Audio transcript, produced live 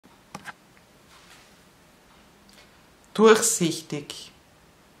durchsichtig,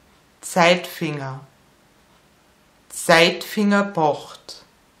 Zeitfinger, Zeitfinger pocht,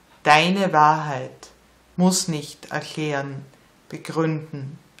 deine Wahrheit muss nicht erklären,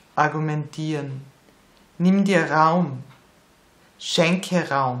 begründen, argumentieren. Nimm dir Raum, schenke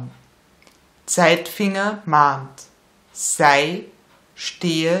Raum. Zeitfinger mahnt, sei,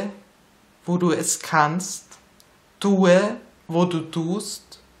 stehe, wo du es kannst, tue, wo du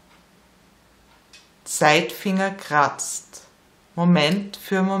tust. Zeitfinger kratzt, Moment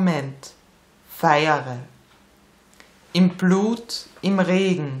für Moment, feiere. Im Blut, im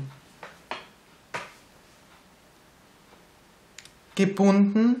Regen,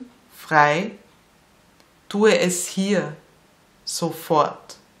 gebunden, frei, tue es hier,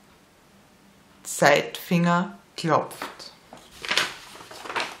 sofort. Zeitfinger klopft.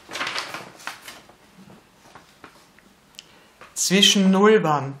 Zwischen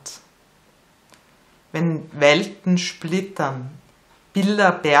Nullwand, wenn Welten splittern,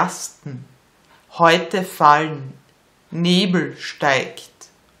 Bilder bersten, heute fallen, Nebel steigt,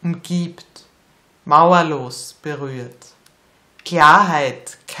 umgibt, mauerlos berührt,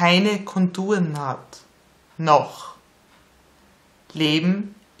 Klarheit keine Konturen hat, noch.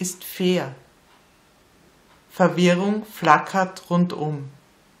 Leben ist fair. Verwirrung flackert rundum.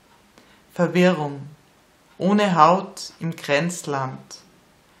 Verwirrung, ohne Haut im Grenzland,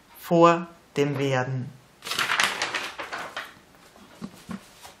 vor dem Werden.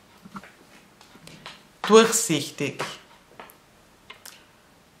 Durchsichtig.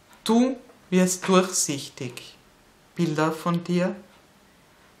 Du wirst durchsichtig. Bilder von dir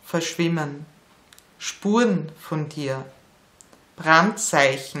verschwimmen. Spuren von dir.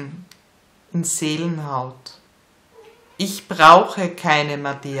 Brandzeichen in Seelenhaut. Ich brauche keine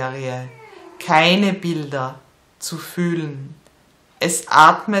Materie, keine Bilder zu fühlen. Es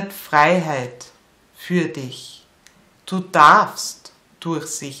atmet Freiheit für dich. Du darfst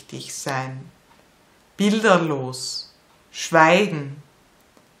durchsichtig sein. Bilderlos, schweigen.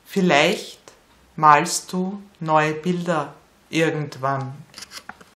 Vielleicht malst du neue Bilder irgendwann.